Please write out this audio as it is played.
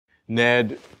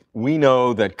Ned, we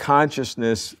know that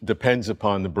consciousness depends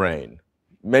upon the brain.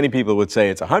 Many people would say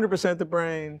it's 100% the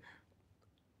brain.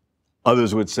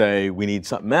 Others would say we need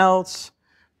something else.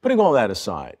 Putting all that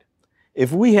aside,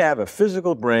 if we have a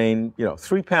physical brain,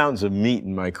 3 pounds of meat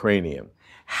in my cranium,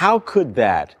 how could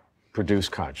that produce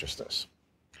consciousness?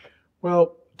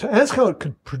 Well, to ask how it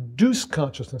could produce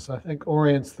consciousness, I think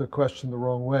orients the question the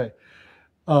wrong way.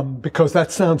 Because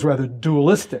that sounds rather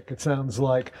dualistic. It sounds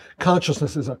like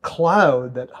consciousness is a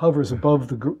cloud that hovers above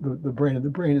the brain, and the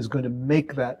brain is going to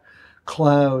make that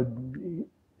cloud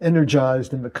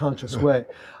energized in the conscious way.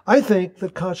 I think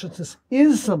that consciousness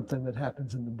is something that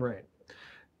happens in the brain.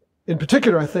 In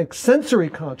particular, I think sensory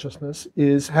consciousness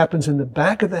happens in the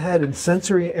back of the head in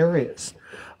sensory areas,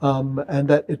 and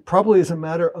that it probably is a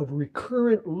matter of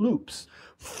recurrent loops,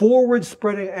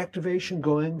 forward-spreading activation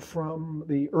going from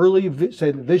the early,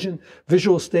 the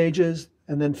visual stages,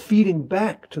 and then feeding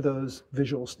back to those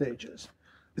visual stages.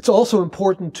 It's also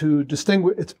important to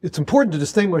distinguish. It's important to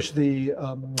distinguish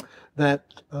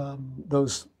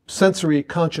those sensory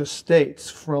conscious states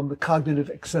from the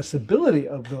cognitive accessibility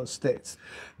of those states.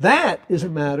 That is a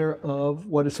matter of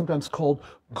what is sometimes called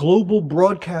global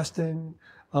broadcasting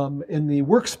in the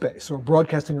workspace, or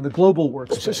broadcasting in the global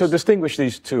workspace. So distinguish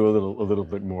these two a little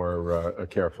bit more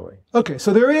carefully. Okay,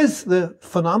 so there is the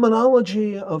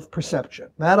phenomenology of perception.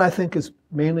 That, I think, is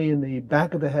mainly in the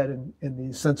back of the head in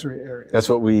the sensory areas. That's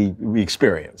what we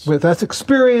experience. Well, that's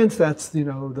experience. That's the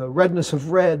redness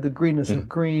of red, the greenness of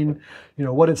green.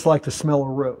 What it's like to smell a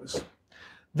rose.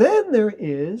 Then there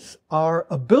is our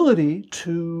ability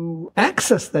to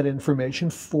access that information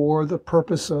for the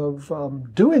purpose of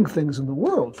doing things in the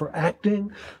world, for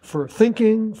acting, for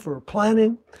thinking, for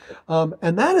planning.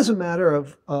 And that is a matter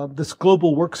of this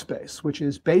global workspace, which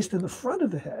is based in the front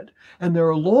of the head. And there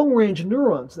are long-range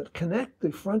neurons that connect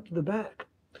the front to the back.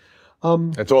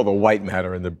 That's all the white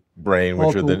matter in the brain,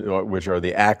 which are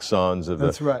the axons of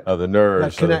the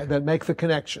nerves that make the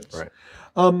connections.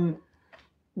 Right.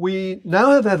 We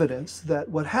now have evidence that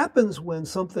what happens when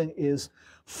something is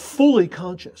fully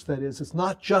conscious, that is, it's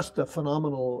not just a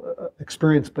phenomenal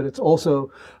experience, but it's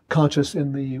also conscious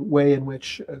in the way in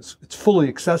which it's fully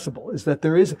accessible, is that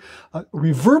there is a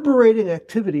reverberating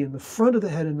activity in the front of the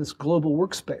head in this global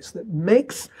workspace that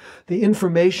makes the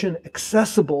information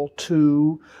accessible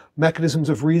to mechanisms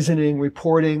of reasoning,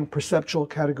 reporting, perceptual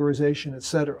categorization,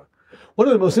 etc. One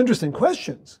of the most interesting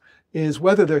questions is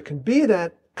whether there can be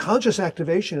that conscious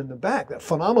activation in the back, that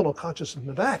phenomenal consciousness in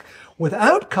the back,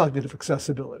 without cognitive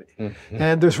accessibility.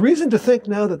 And there's reason to think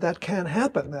now that that can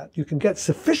happen, that you can get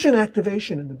sufficient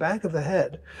activation in the back of the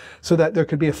head so that there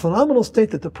could be a phenomenal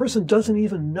state that the person doesn't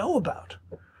even know about,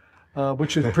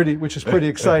 which is pretty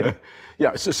exciting.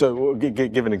 Yeah, so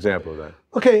give an example of that.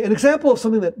 Okay, an example of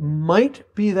something that might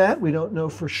be that, we don't know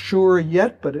for sure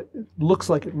yet, but it looks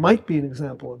like it might be an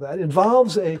example of that,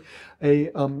 involves a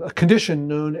condition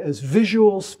known as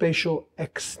visual spatial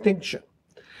extinction.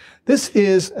 This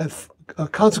is a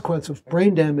consequence of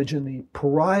brain damage in the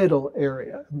parietal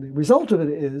area. And the result of it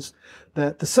is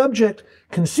that the subject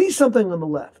can see something on the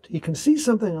left, he can see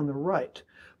something on the right,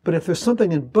 but if there's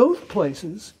something in both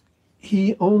places,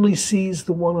 he only sees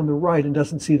the one on the right and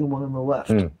doesn't see the one on the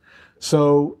left.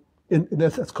 So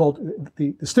that's called,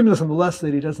 the stimulus on the left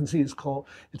that he doesn't see it's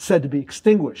said to be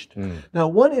extinguished. Now,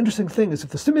 one interesting thing is if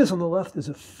the stimulus on the left is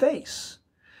a face,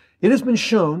 it has been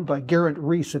shown by Geraint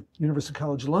Rees at University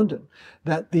College London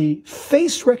that the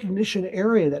face recognition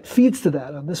area that feeds to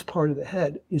that on this part of the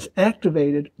head is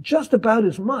activated just about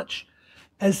as much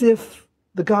as if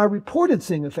the guy reported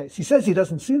seeing a face. He says he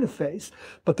doesn't see the face,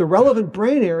 but the relevant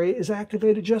brain area is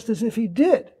activated just as if he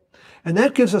did. And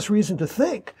that gives us reason to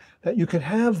think that you could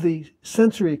have the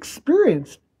sensory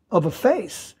experience of a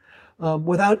face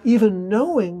without even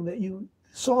knowing that you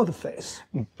saw the face.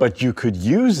 But you could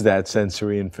use that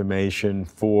sensory information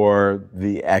for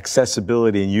the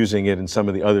accessibility and using it in some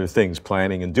of the other things,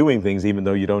 planning and doing things, even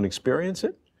though you don't experience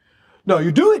it? No,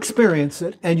 you do experience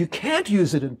it, and you can't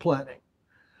use it in planning.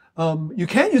 You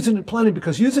can't use it in planning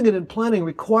because using it in planning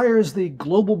requires the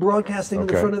global broadcasting in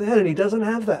the front of the head, and he doesn't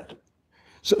have that.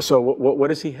 So what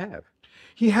does he have?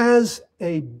 He has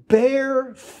a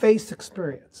bare face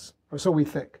experience, or so we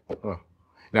think. Oh.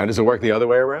 Now, does it work the other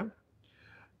way around?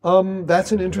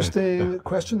 That's an interesting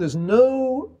question. There's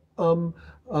no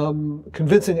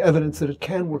convincing evidence that it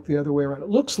can work the other way around. It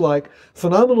looks like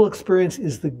phenomenal experience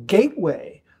is the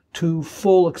gateway to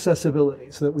full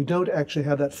accessibility, so that we don't actually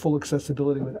have that full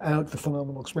accessibility without the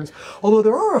phenomenal experience. Although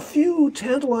there are a few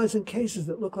tantalizing cases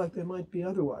that look like they might be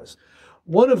otherwise.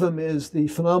 One of them is the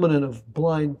phenomenon of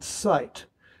blind sight,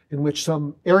 in which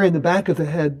some area in the back of the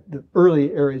head, the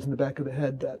early areas in the back of the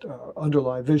head that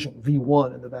underlie vision,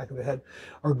 V1 in the back of the head,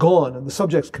 are gone, and the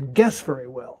subjects can guess very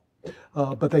well,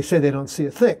 but they say they don't see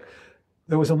a thing.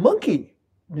 There was a monkey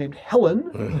named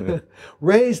Helen,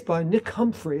 raised by Nick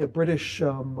Humphrey, a British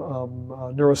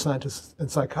neuroscientist and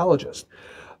psychologist.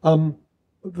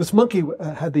 This monkey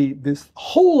had this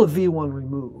whole of V1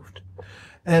 removed.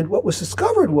 And what was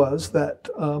discovered was that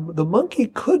the monkey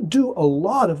could do a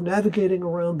lot of navigating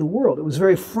around the world. It was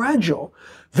very fragile.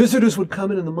 Visitors would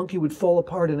come in and the monkey would fall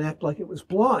apart and act like it was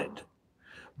blind.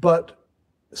 But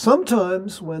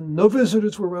sometimes when no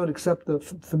visitors were around except the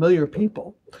familiar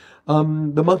people,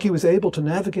 the monkey was able to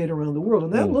navigate around the world.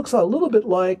 And that looks a little bit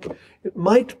like it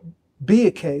might be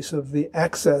a case of the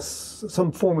access,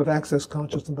 some form of access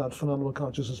consciousness about phenomenal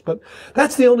consciousness. But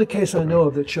that's the only case I know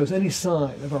of that shows any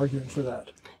sign of arguing for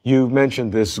that. You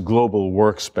mentioned this global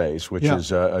workspace, which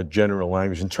is a general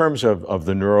language. In terms of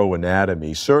the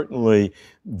neuroanatomy, certainly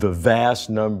the vast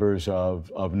numbers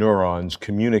of neurons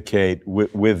communicate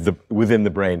within the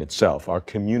brain itself. Our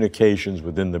communications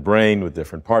within the brain, with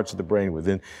different parts of the brain,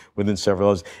 within several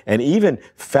others. And even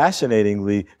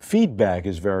fascinatingly, feedback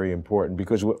is very important,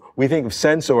 because we think of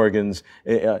sense organs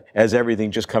as everything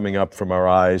just coming up from our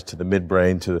eyes to the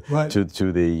midbrain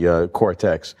to the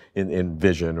cortex in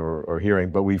vision or hearing.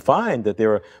 But we find that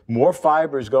there are more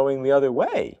fibers going the other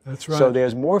way. That's right. So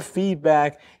there's more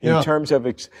feedback in terms of,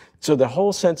 so the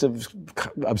whole sense of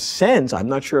sense, I'm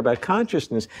not sure about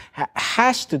consciousness,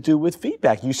 has to do with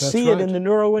feedback. You see it in the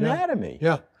neuroanatomy.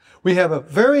 Yeah. We have a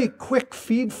very quick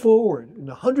feed forward in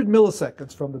 100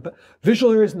 milliseconds from the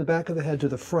visual areas in the back of the head to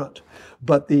the front.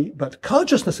 But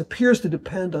consciousness appears to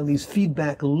depend on these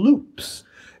feedback loops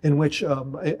in which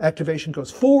activation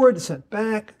goes forward, sent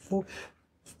back,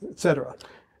 etc.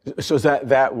 So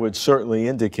that would certainly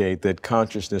indicate that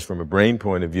consciousness from a brain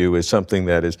point of view is something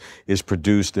that is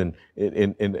produced in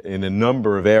a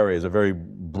number of areas, a very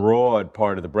broad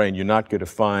part of the brain. You're not going to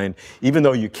find, even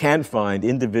though you can find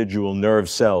individual nerve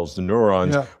cells, the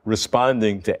neurons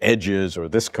responding to edges or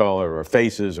this color or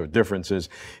faces or differences,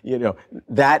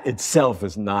 that itself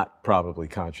is not probably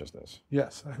consciousness.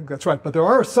 Yes, I think that's right. But there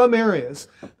are some areas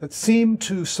that seem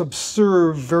to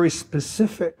subserve very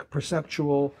specific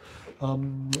perceptual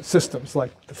systems,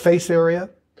 like the face area,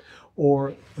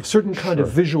 or a certain kind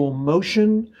of visual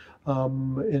motion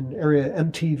in area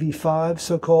MTV5,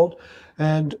 so-called.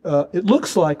 And it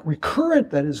looks like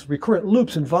recurrent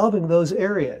loops involving those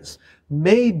areas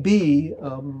may be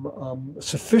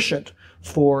sufficient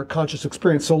for conscious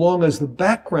experience, so long as the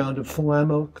background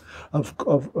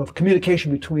of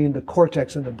communication between the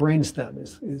cortex and the brainstem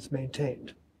is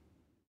maintained.